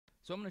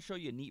So I'm going to show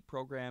you a neat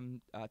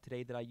program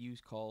today that I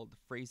use called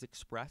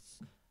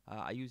PhraseExpress.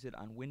 I use it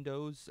on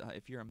Windows.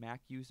 If you're a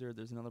Mac user,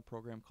 there's another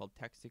program called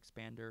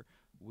TextExpander,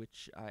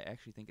 which I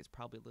actually think is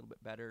probably a little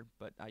bit better,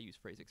 but I use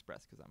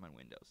PhraseExpress because I'm on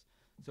Windows.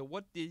 So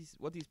what these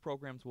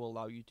programs will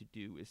allow you to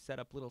do is set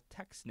up little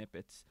text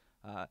snippets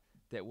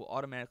that will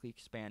automatically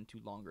expand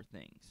to longer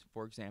things.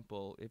 For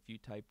example, if you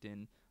typed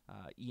in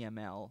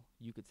EML,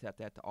 you could set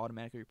that to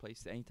automatically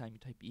replace anytime you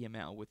type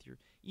EML with your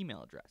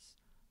email address.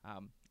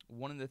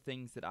 One of the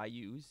things that I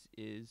use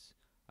is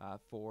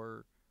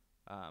for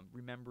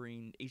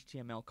remembering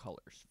HTML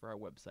colors for our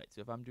website.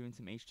 So if I'm doing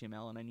some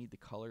HTML and I need the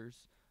colors,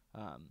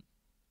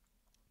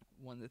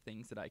 one of the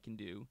things that I can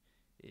do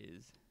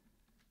is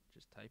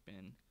just type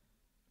in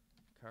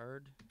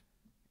card,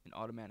 and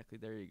automatically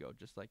there you go,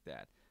 just like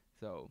that.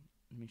 So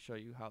let me show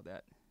you how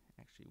that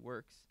actually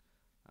works.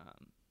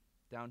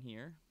 Down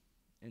here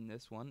in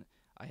this one,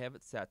 I have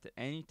it set to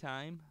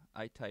anytime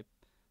I type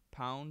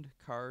pound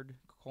card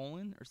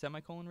colon or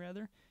semicolon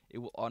rather, it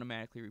will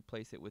automatically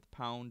replace it with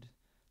pound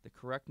the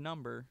correct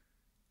number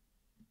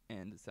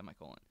and the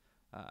semicolon.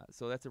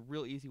 So that's a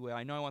real easy way.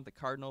 I know I want the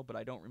cardinal, but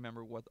I don't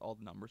remember what all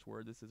the numbers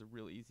were. This is a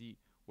real easy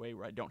way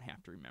where I don't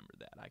have to remember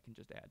that. I can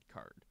just add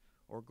card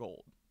or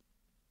gold.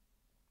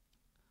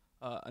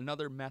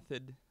 Another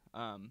method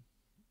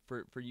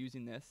for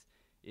using this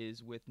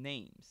is with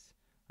names.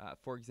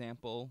 For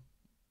example,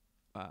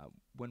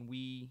 when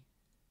we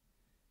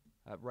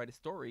write a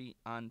story,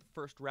 on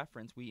first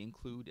reference we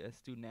include a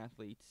student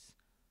athlete's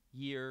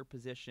year,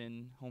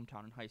 position,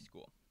 hometown, and high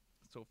school.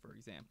 So for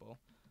example,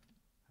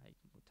 I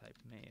will type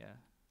Maya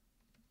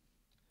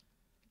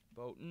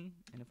Boughton,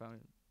 and if I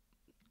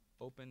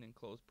open and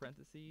close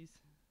parentheses,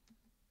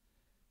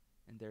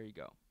 and there you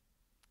go.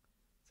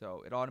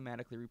 So it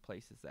automatically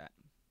replaces that.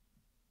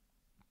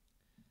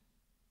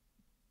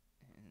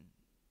 And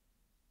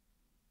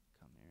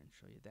come there and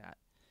show you that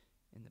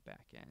in the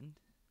back end.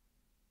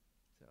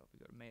 So if we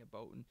go to Maya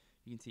Boughton,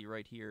 you can see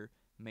right here,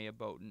 Maya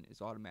Boughton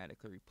is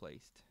automatically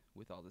replaced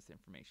with all this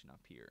information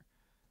up here.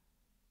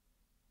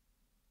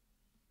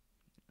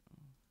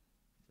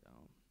 So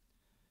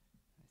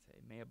I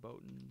say Maya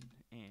Boughton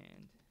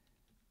and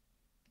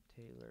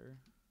Taylor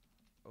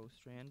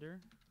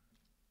Ostrander.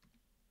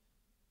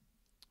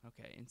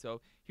 Okay, and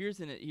so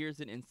here's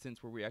an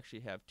instance where we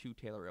actually have two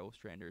Taylor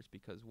Ostranders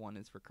because one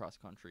is for cross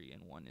country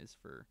and one is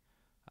for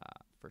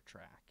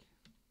track.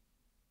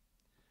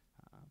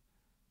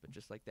 But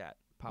just like that,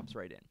 pops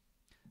right in.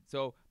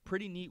 So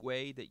pretty neat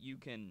way that you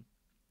can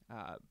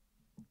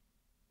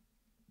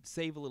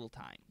save a little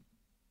time.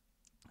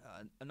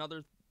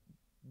 Another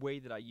way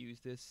that I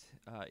use this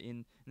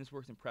and this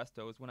works in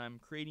Presto is when I'm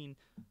creating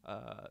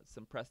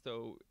some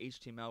Presto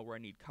HTML where I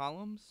need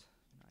columns.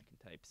 I can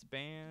type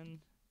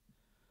span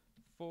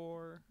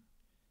 4,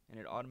 and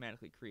it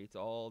automatically creates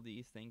all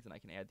these things, and I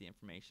can add the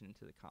information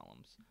into the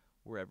columns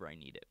wherever I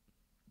need it.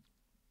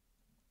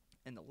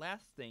 And the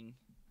last thing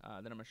that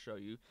I'm going to show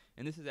you,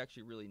 and this is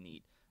actually really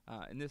neat,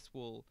 and this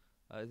will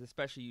is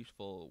especially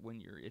useful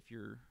when if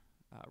you're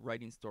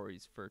writing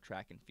stories for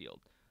track and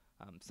field.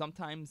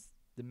 Sometimes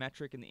the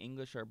metric and the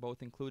English are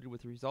both included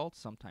with results,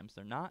 sometimes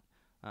they're not.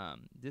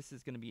 This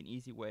is going to be an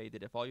easy way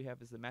that if all you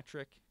have is the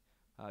metric,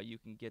 you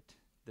can get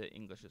the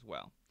English as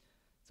well.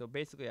 So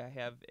basically I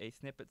have a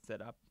snippet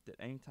set up that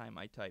anytime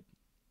I type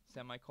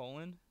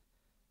semicolon,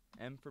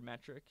 M for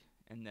metric,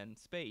 and then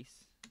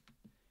space,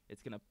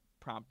 it's going to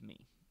prompt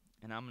me.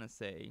 And I'm going to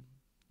say,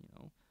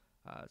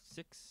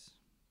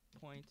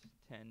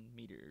 6.10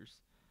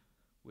 meters,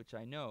 which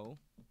I know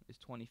is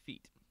 20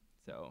 feet.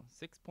 So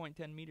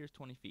 6.10 meters,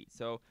 20 feet.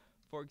 So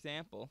for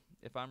example,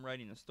 if I'm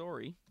writing a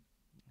story,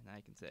 and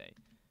I can say,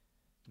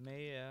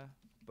 Maya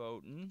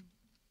Boughton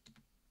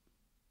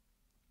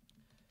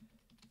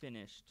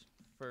finished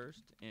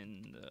first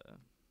in the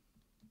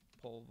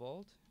pole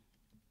vault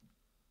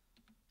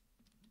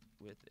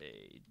with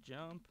a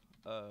jump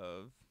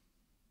of,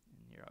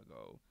 and here I'll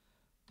go,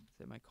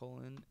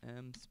 semicolon,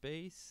 M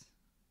space,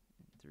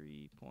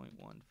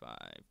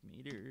 3.15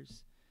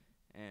 meters,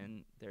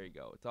 and there you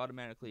go. It's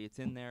automatically, it's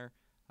in there,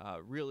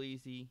 real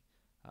easy,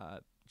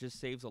 just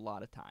saves a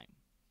lot of time.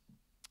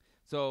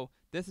 So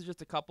this is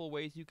just a couple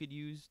ways you could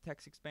use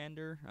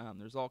TextExpander.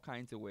 There's all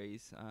kinds of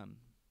ways,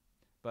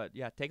 but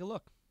yeah, take a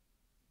look.